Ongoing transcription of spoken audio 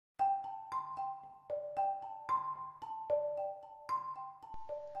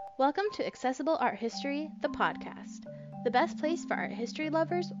Welcome to Accessible Art History, the podcast, the best place for art history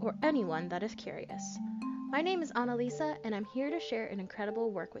lovers or anyone that is curious. My name is Annalisa, and I'm here to share an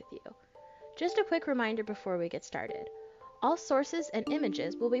incredible work with you. Just a quick reminder before we get started. All sources and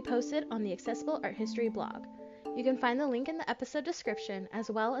images will be posted on the Accessible Art History blog. You can find the link in the episode description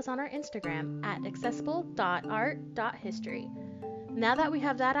as well as on our Instagram at accessible.art.history. Now that we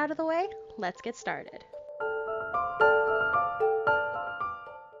have that out of the way, let's get started.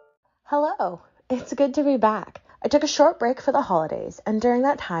 Hello, it's good to be back. I took a short break for the holidays, and during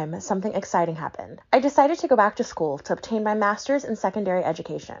that time, something exciting happened. I decided to go back to school to obtain my master's in secondary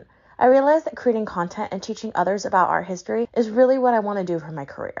education. I realized that creating content and teaching others about art history is really what I want to do for my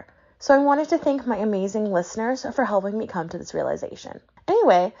career. So I wanted to thank my amazing listeners for helping me come to this realization.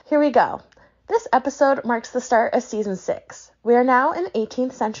 Anyway, here we go. This episode marks the start of season 6. We are now in the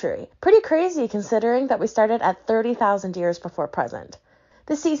 18th century. Pretty crazy considering that we started at 30,000 years before present.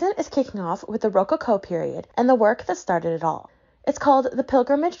 The season is kicking off with the Rococo period and the work that started it all. It's called The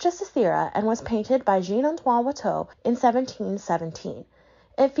Pilgrimage to Cythera and was painted by Jean-Antoine Watteau in 1717.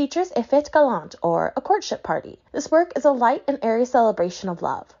 It features a fête galante, or a courtship party. This work is a light and airy celebration of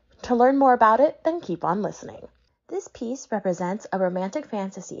love. To learn more about it, then keep on listening. This piece represents a romantic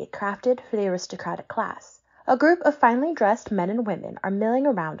fantasy crafted for the aristocratic class. A group of finely dressed men and women are milling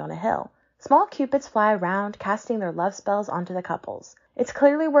around on a hill. Small cupids fly around, casting their love spells onto the couples. It's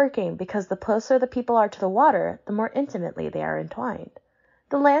clearly working because the closer the people are to the water, the more intimately they are entwined.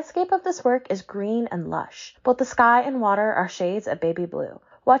 The landscape of this work is green and lush. Both the sky and water are shades of baby blue.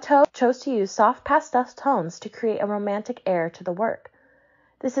 Watteau chose to use soft pastel tones to create a romantic air to the work.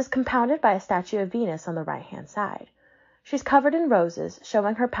 This is compounded by a statue of Venus on the right-hand side. She's covered in roses,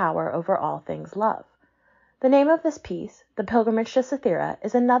 showing her power over all things love. The name of this piece, The Pilgrimage to Cythera,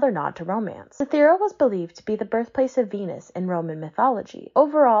 is another nod to romance. Cythera was believed to be the birthplace of Venus in Roman mythology.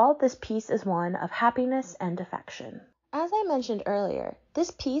 Overall, this piece is one of happiness and affection. As I mentioned earlier, this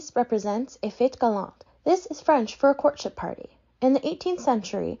piece represents a fête galante. This is French for a courtship party. In the 18th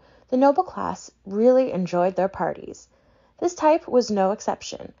century, the noble class really enjoyed their parties. This type was no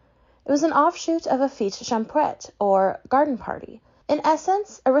exception. It was an offshoot of a fête champêtre, or garden party. In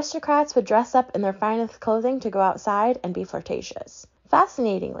essence, aristocrats would dress up in their finest clothing to go outside and be flirtatious.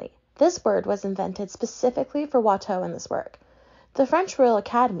 Fascinatingly, this word was invented specifically for Watteau in this work. The French Royal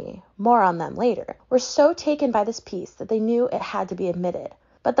Academy, more on them later, were so taken by this piece that they knew it had to be admitted.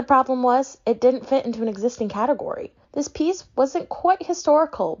 But the problem was, it didn't fit into an existing category. This piece wasn't quite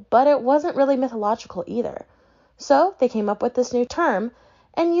historical, but it wasn't really mythological either. So they came up with this new term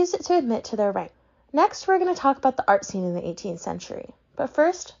and used it to admit to their rank. Next, we're going to talk about the art scene in the 18th century. But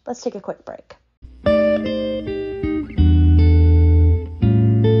first, let's take a quick break.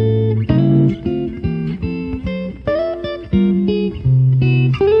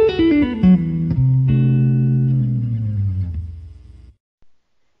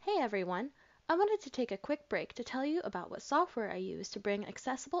 Hey everyone! I wanted to take a quick break to tell you about what software I use to bring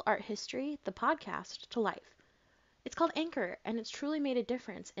Accessible Art History, the podcast, to life. It's called Anchor, and it's truly made a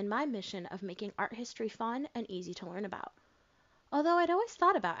difference in my mission of making art history fun and easy to learn about. Although I'd always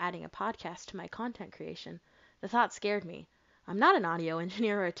thought about adding a podcast to my content creation, the thought scared me. I'm not an audio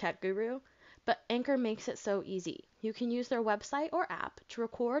engineer or a tech guru, but Anchor makes it so easy. You can use their website or app to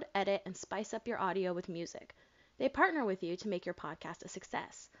record, edit, and spice up your audio with music. They partner with you to make your podcast a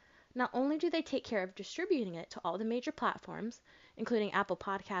success. Not only do they take care of distributing it to all the major platforms, including Apple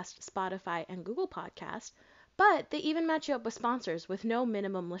Podcast, Spotify, and Google Podcast, but they even match you up with sponsors with no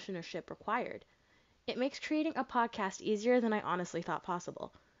minimum listenership required. It makes creating a podcast easier than I honestly thought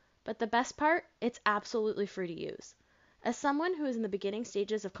possible. But the best part, it's absolutely free to use. As someone who is in the beginning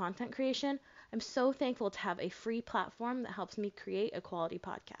stages of content creation, I'm so thankful to have a free platform that helps me create a quality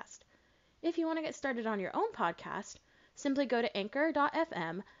podcast. If you want to get started on your own podcast, simply go to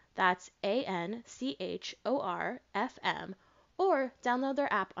anchor.fm, that's ANCHOR-FM, or download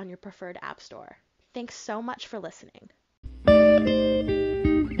their app on your preferred app store. Thanks so much for listening.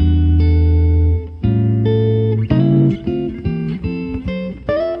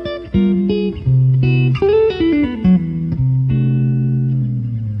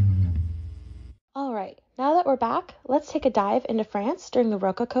 Alright, now that we're back, let's take a dive into France during the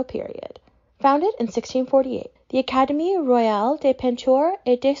Rococo period. Founded in 1648, the Académie Royale des Peintures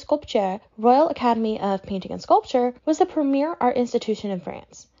et des Sculptures, Royal Academy of Painting and Sculpture, was the premier art institution in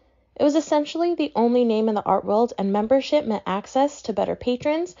France. It was essentially the only name in the art world, and membership meant access to better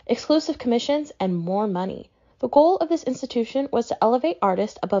patrons, exclusive commissions, and more money. The goal of this institution was to elevate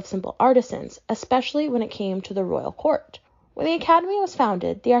artists above simple artisans, especially when it came to the royal court. When the Academy was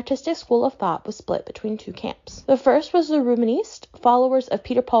founded, the artistic school of thought was split between two camps. The first was the Rubenist, followers of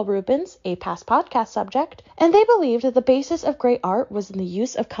Peter Paul Rubens, a past podcast subject, and they believed that the basis of great art was in the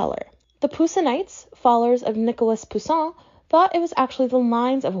use of color. The Poussinites, followers of Nicolas Poussin, thought it was actually the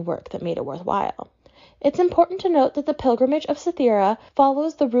lines of a work that made it worthwhile. It's important to note that the Pilgrimage of Cythera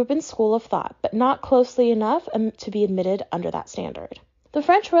follows the Rubens school of thought, but not closely enough to be admitted under that standard. The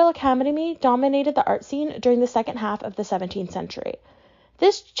French Royal Academy dominated the art scene during the second half of the 17th century.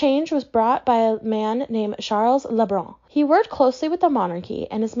 This change was brought by a man named Charles Lebrun. He worked closely with the monarchy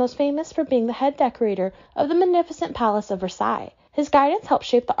and is most famous for being the head decorator of the magnificent Palace of Versailles. His guidance helped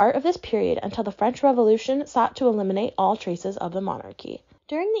shape the art of this period until the French Revolution sought to eliminate all traces of the monarchy.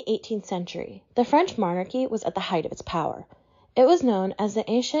 During the 18th century, the French monarchy was at the height of its power. It was known as the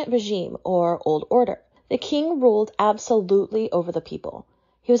Ancient Regime, or Old Order. The king ruled absolutely over the people.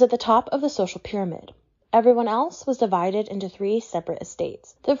 He was at the top of the social pyramid. Everyone else was divided into three separate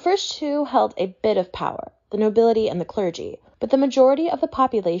estates. The first two held a bit of power, the nobility and the clergy, but the majority of the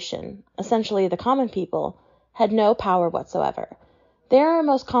population, essentially the common people, had no power whatsoever. They are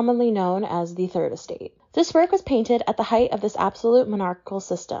most commonly known as the Third Estate. This work was painted at the height of this absolute monarchical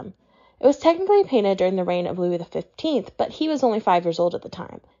system. It was technically painted during the reign of Louis XV, but he was only 5 years old at the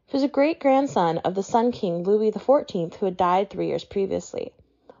time. He was a great-grandson of the Sun King Louis XIV, who had died 3 years previously.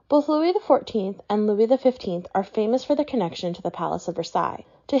 Both Louis XIV and Louis XV are famous for their connection to the Palace of Versailles.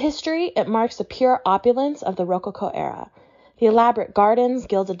 To history, it marks the pure opulence of the Rococo era. The elaborate gardens,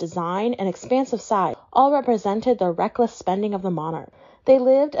 gilded design, and expansive size all represented the reckless spending of the monarch. They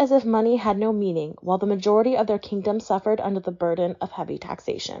lived as if money had no meaning, while the majority of their kingdom suffered under the burden of heavy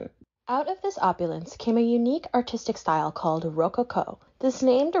taxation. Out of this opulence came a unique artistic style called Rococo. This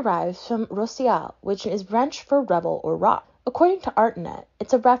name derives from Rossial, which is French for rebel or rock. According to ArtNet,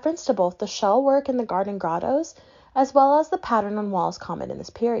 it's a reference to both the shell work in the garden grottos, as well as the pattern on walls common in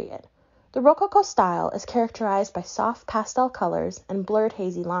this period. The Rococo style is characterized by soft pastel colors and blurred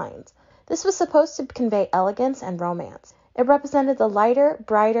hazy lines. This was supposed to convey elegance and romance. It represented the lighter,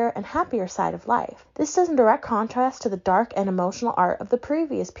 brighter, and happier side of life. This is in direct contrast to the dark and emotional art of the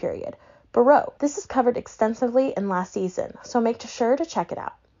previous period, Baroque. This is covered extensively in last season, so make sure to check it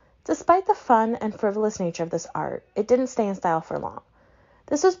out. Despite the fun and frivolous nature of this art, it didn't stay in style for long.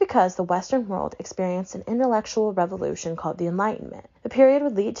 This was because the Western world experienced an intellectual revolution called the Enlightenment. The period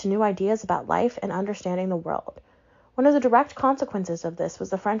would lead to new ideas about life and understanding the world. One of the direct consequences of this was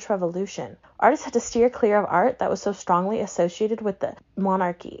the French Revolution. Artists had to steer clear of art that was so strongly associated with the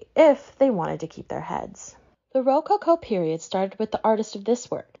monarchy, if they wanted to keep their heads. The Rococo period started with the artist of this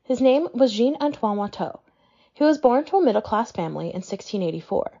work. His name was Jean-Antoine Watteau. He was born to a middle-class family in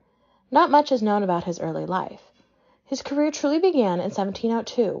 1684. Not much is known about his early life. His career truly began in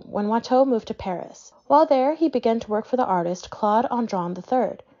 1702, when Watteau moved to Paris. While there, he began to work for the artist Claude Andron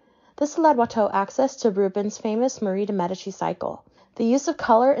III. This led Watteau access to Rubens' famous Marie de Medici cycle. The use of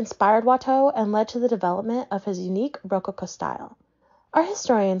color inspired Watteau and led to the development of his unique Rococo style. Our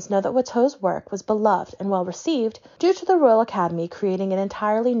historians know that Watteau's work was beloved and well received due to the Royal Academy creating an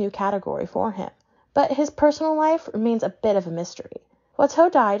entirely new category for him. But his personal life remains a bit of a mystery. Watteau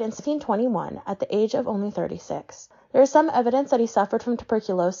died in 1621 at the age of only 36. There is some evidence that he suffered from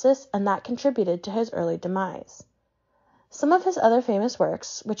tuberculosis, and that contributed to his early demise. Some of his other famous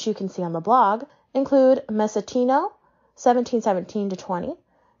works, which you can see on the blog, include Messattino, 1717-20,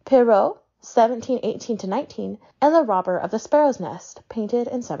 Perrault, 1718-19, and The Robber of the Sparrow's Nest, painted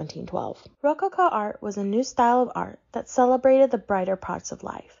in 1712. Rococo art was a new style of art that celebrated the brighter parts of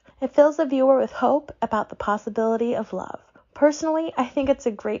life. It fills the viewer with hope about the possibility of love. Personally, I think it's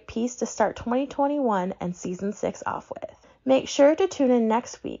a great piece to start 2021 and Season 6 off with. Make sure to tune in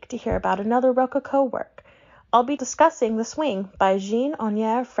next week to hear about another Rococo work. I'll be discussing The Swing by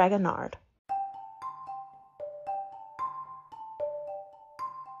Jean-Antoine Fragonard.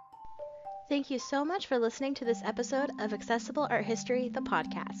 Thank you so much for listening to this episode of Accessible Art History, the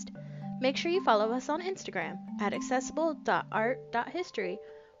podcast. Make sure you follow us on Instagram at accessible.art.history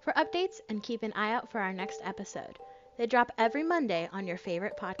for updates and keep an eye out for our next episode. They drop every Monday on your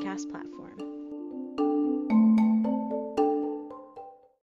favorite podcast platform.